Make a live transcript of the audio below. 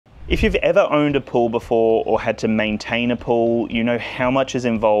If you've ever owned a pool before or had to maintain a pool, you know how much is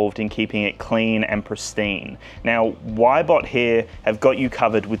involved in keeping it clean and pristine. Now, Wybot here have got you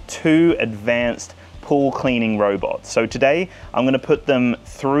covered with 2 advanced pool cleaning robots. So today, I'm gonna put them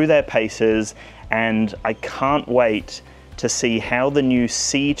through their paces, and I can't wait to see how the new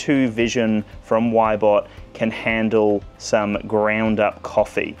C2 Vision from Wybot can handle some ground up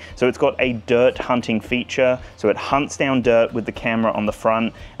coffee. So it's got a dirt hunting feature, so it hunts down dirt with the camera on the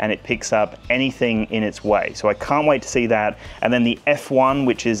front and it picks up anything in its way. So I can't wait to see that. And then the F1,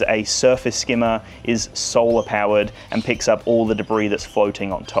 which is a surface skimmer, is solar powered and picks up all the debris that's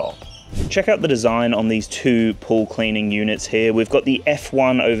floating on top. Check out the design on these 2 pool cleaning units here. We've got the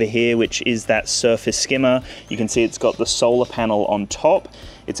F1 over here, which is that surface skimmer. You can see it's got the solar panel on top.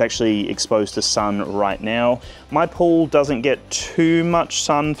 It's actually exposed to sun right now. My pool doesn't get too much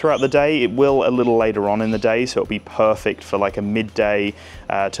sun throughout the day. It will a little later on in the day, so it'll be perfect for like a midday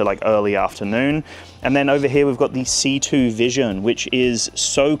to like early afternoon. And then over here, we've got the C2 Vision, which is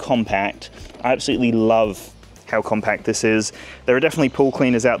so compact. I absolutely love how compact this is. There are definitely pool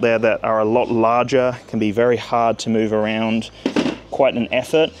cleaners out there that are a lot larger, can be very hard to move around, quite an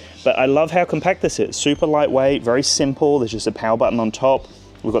effort, but I love how compact this is. Super lightweight, very simple. There's just a power button on top.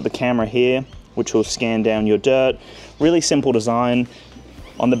 We've got the camera here, which will scan down your dirt. Really simple design.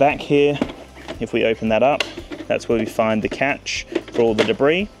 On the back here, if we open that up, that's where we find the catch for all the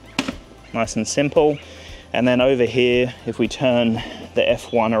debris. Nice and simple. And then over here, if we turn the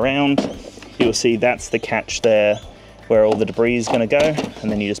F1 around, you'll see that's the catch there where all the debris is going to go,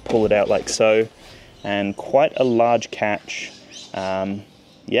 and then you just pull it out like so, and quite a large catch.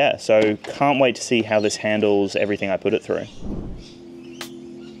 Yeah, so can't wait to see how this handles everything I put it through.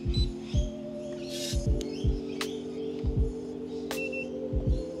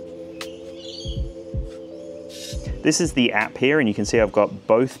 This is the app here, and you can see I've got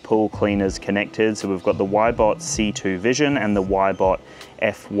both pool cleaners connected. So we've got the Wybot C2 Vision and the Wybot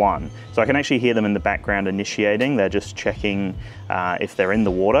F1. So I can actually hear them in the background initiating. They're just checking if they're in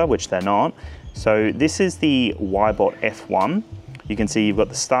the water, which they're not. So this is the Wybot F1. You can see you've got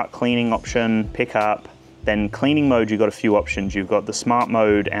the start cleaning option, pick up, then cleaning mode, you've got a few options. You've got the smart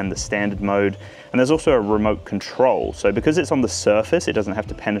mode and the standard mode, and there's also a remote control. So because it's on the surface, it doesn't have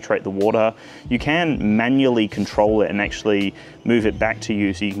to penetrate the water. You can manually control it and actually move it back to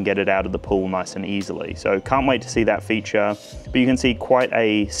you so you can get it out of the pool nice and easily. So can't wait to see that feature, but you can see quite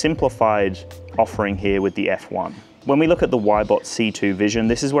a simplified offering here with the F1. When we look at the Wybot C2 Vision,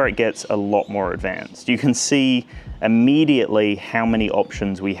 this is where it gets a lot more advanced. You can see immediately how many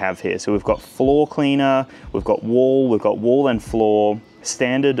options we have here. So we've got floor cleaner, we've got wall and floor,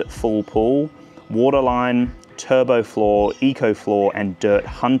 standard full pool, waterline, turbo floor, eco floor, and dirt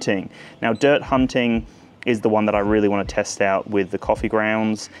hunting. Now, dirt hunting is the one that I really want to test out with the coffee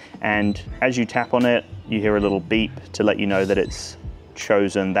grounds. And as you tap on it, you hear a little beep to let you know that it's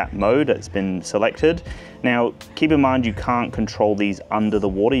chosen that mode, it's been selected. Now, keep in mind you can't control these under the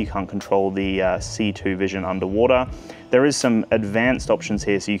water. You can't control the C2 Vision underwater. There is some advanced options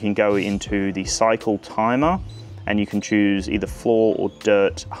here, so you can go into the cycle timer and you can choose either floor or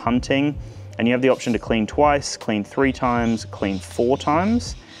dirt hunting. And you have the option to clean twice, clean 3 times, clean 4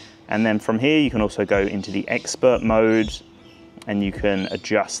 times. And then from here, you can also go into the expert mode and you can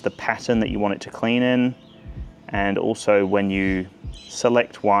adjust the pattern that you want it to clean in. And also when you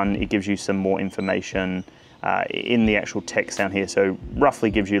select one, it gives you some more information in the actual text down here. So roughly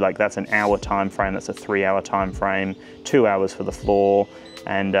gives you like, that's an hour time frame, that's a 3-hour time frame, 2 hours for the floor,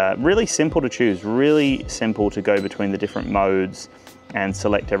 and really simple to choose, really simple to go between the different modes and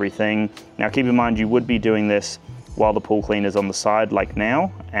select everything. Now keep in mind you would be doing this while the pool cleaner's on the side like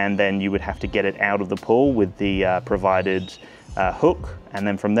now, and then you would have to get it out of the pool with the provided hook, and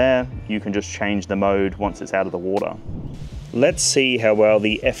then from there you can just change the mode once it's out of the water. Let's see how well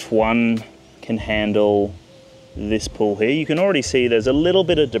the F1 can handle this pool here. You can already see there's a little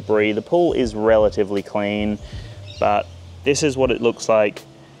bit of debris. The pool is relatively clean, but this is what it looks like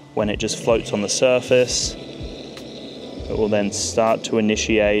when it just floats on the surface. It will then start to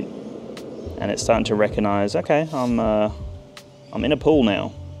initiate, and it's starting to recognize, okay, I'm in a pool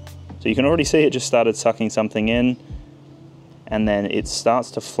now. So you can already see it just started sucking something in, and then it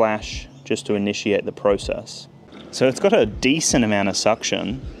starts to flash just to initiate the process. So it's got a decent amount of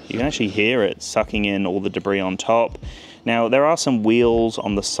suction. You can actually hear it sucking in all the debris on top. Now there are some wheels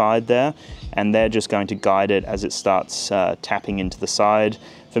on the side there, and they're just going to guide it as it starts tapping into the side.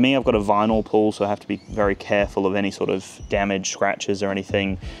 For me, I've got a vinyl pool, so I have to be very careful of any sort of damage, scratches or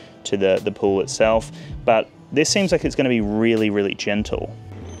anything to the pool itself. But this seems like it's going to be really, really gentle.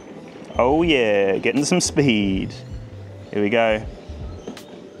 Oh yeah, getting some speed. Here we go.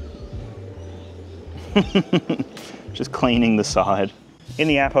 Just cleaning the side. In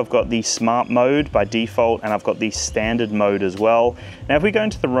the app, I've got the smart mode by default, and I've got the standard mode as well. Now, if we go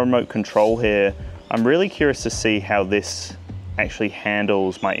into the remote control here, I'm really curious to see how this actually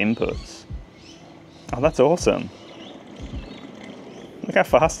handles my inputs. Oh, that's awesome. Look how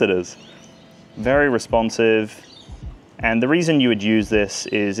fast it is. Very responsive. And the reason you would use this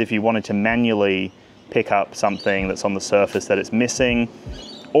is if you wanted to manually pick up something that's on the surface that it's missing,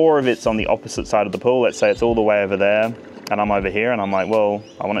 or if it's on the opposite side of the pool, let's say it's all the way over there, and I'm over here and I'm like, well,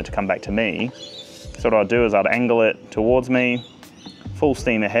 I want it to come back to me. So what I'd do is I'd angle it towards me, full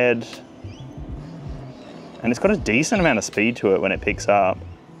steam ahead, and it's got a decent amount of speed to it when it picks up.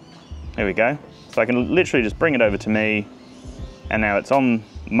 There we go. So I can literally just bring it over to me, and now it's on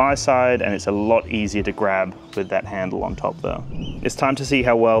my side and it's a lot easier to grab with that handle on top there. It's time to see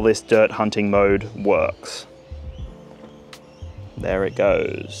how well this dirt hunting mode works. There it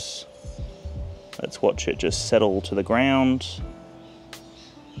goes. Let's watch it just settle to the ground.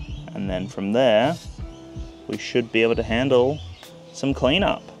 And then from there, we should be able to handle some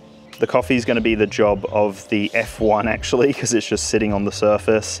cleanup. The coffee is going to be the job of the F1 actually, because it's just sitting on the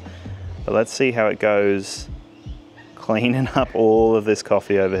surface. But let's see how it goes cleaning up all of this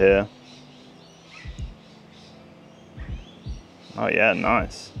coffee over here. Oh yeah,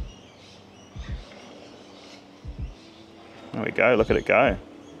 nice. There we go, look at it go.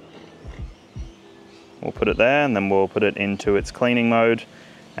 We'll put it there and then we'll put it into its cleaning mode,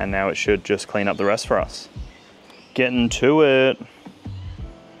 and now it should just clean up the rest for us. Getting to it.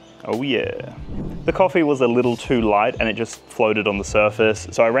 Oh yeah. The coffee was a little too light and it just floated on the surface,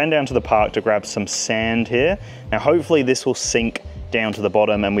 so I ran down to the park to grab some sand here. Now hopefully this will sink down to the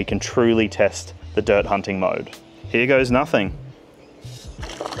bottom and we can truly test the dirt hunting mode. Here goes nothing.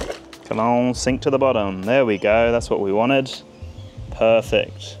 Come on, sink to the bottom. There we go, that's what we wanted.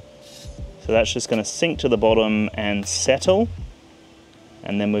 Perfect. So that's just gonna sink to the bottom and settle,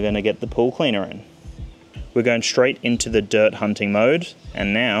 and then we're gonna get the pool cleaner in. We're going straight into the dirt hunting mode,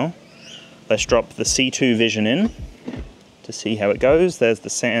 and now let's drop the C2 vision in to see how it goes. There's the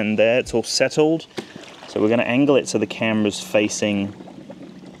sand there, it's all settled. So we're gonna angle it so the camera's facing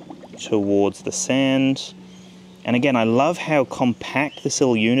towards the sand. And again, I love how compact this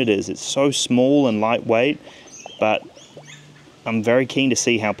little unit is. It's so small and lightweight, but I'm very keen to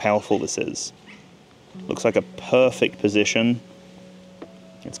see how powerful this is. Looks like a perfect position.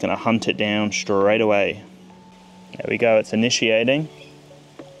 It's gonna hunt it down straight away. There we go, it's initiating.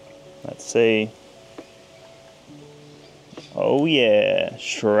 Let's see. Oh yeah,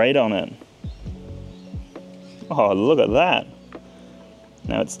 straight on it. Oh, look at that.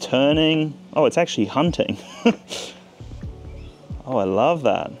 Now it's turning. Oh, it's actually hunting. Oh, I love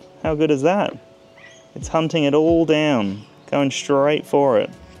that. How good is that? It's hunting it all down, going straight for it.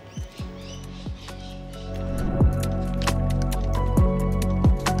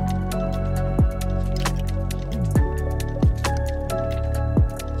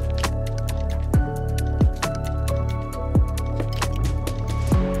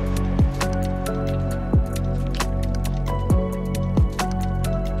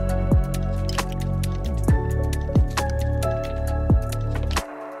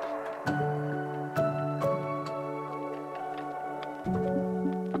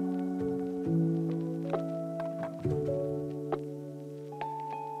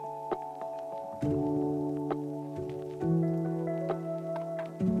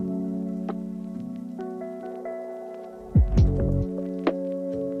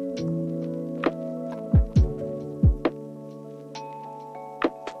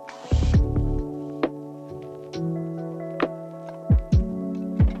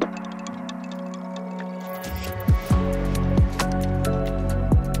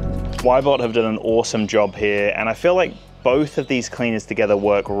 Wybot have done an awesome job here, and I feel like both of these cleaners together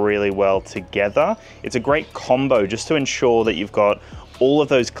work really well together. It's a great combo just to ensure that you've got all of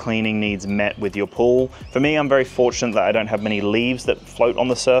those cleaning needs met with your pool. For me, I'm very fortunate that I don't have many leaves that float on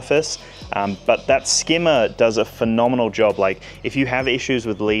the surface, but that skimmer does a phenomenal job. Like if you have issues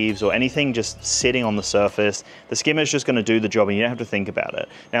with leaves or anything just sitting on the surface, the skimmer is just gonna do the job and you don't have to think about it.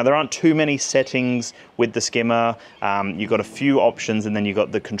 Now, there aren't too many settings with the skimmer. You've got a few options, and then you've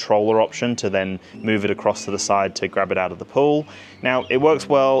got the controller option to then move it across to the side to grab it out of the pool. Now, it works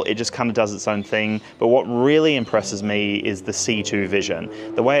well, it just kind of does its own thing, but what really impresses me is the C2 vision.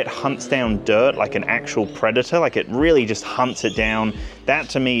 vision. The way it hunts down dirt like an actual predator, like it really just hunts it down, that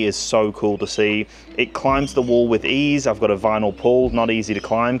to me is so cool to see. It climbs the wall with ease. I've got a vinyl pool, not easy to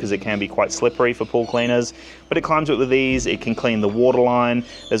climb because it can be quite slippery for pool cleaners, but it climbs it with ease. It can clean the water line.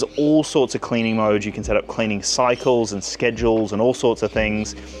 There's all sorts of cleaning modes. You can set up cleaning cycles and schedules and all sorts of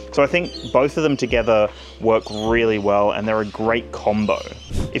things. So I think both of them together work really well, and they're a great combo.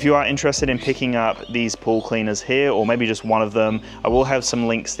 If you are interested in picking up these pool cleaners here, or maybe just one of them, I will have some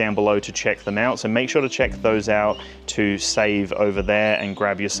links down below to check them out. So make sure to check those out to save over there and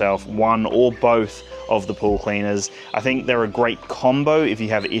grab yourself one or both of the pool cleaners. I think they're a great combo if you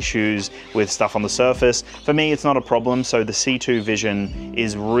have issues with stuff on the surface. For me, it's not a problem, so the C2 Vision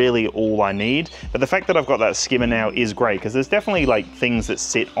is really all I need. But the fact that I've got that skimmer now is great, because there's definitely like things that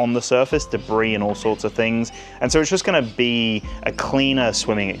sit on the surface, debris and all sorts of things. And so it's just gonna be a cleaner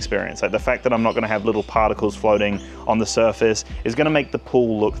swimming experience. Like the fact that I'm not gonna have little particles floating on the surface is gonna make the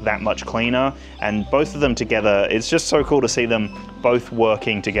pool look that much cleaner. And both of them together, it's just so cool to see them both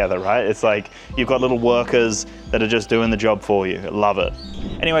working together, right? It's like you've got little workers that are just doing the job for you. Love it.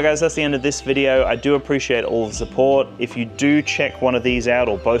 Anyway guys, that's the end of this video. I do appreciate all the support. If you do check one of these out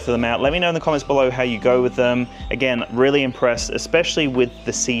or both of them out, let me know in the comments below how you go with them. Again, really impressed, especially with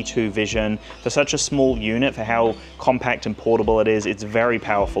the C2 Vision. For such a small unit, for how compact and portable it is, it's very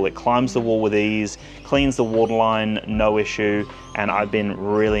powerful. It climbs the wall with ease, cleans the waterline, no issue, and I've been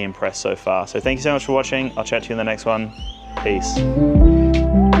really impressed so far. So thank you so much for watching. I'll chat to you in the next one. Peace.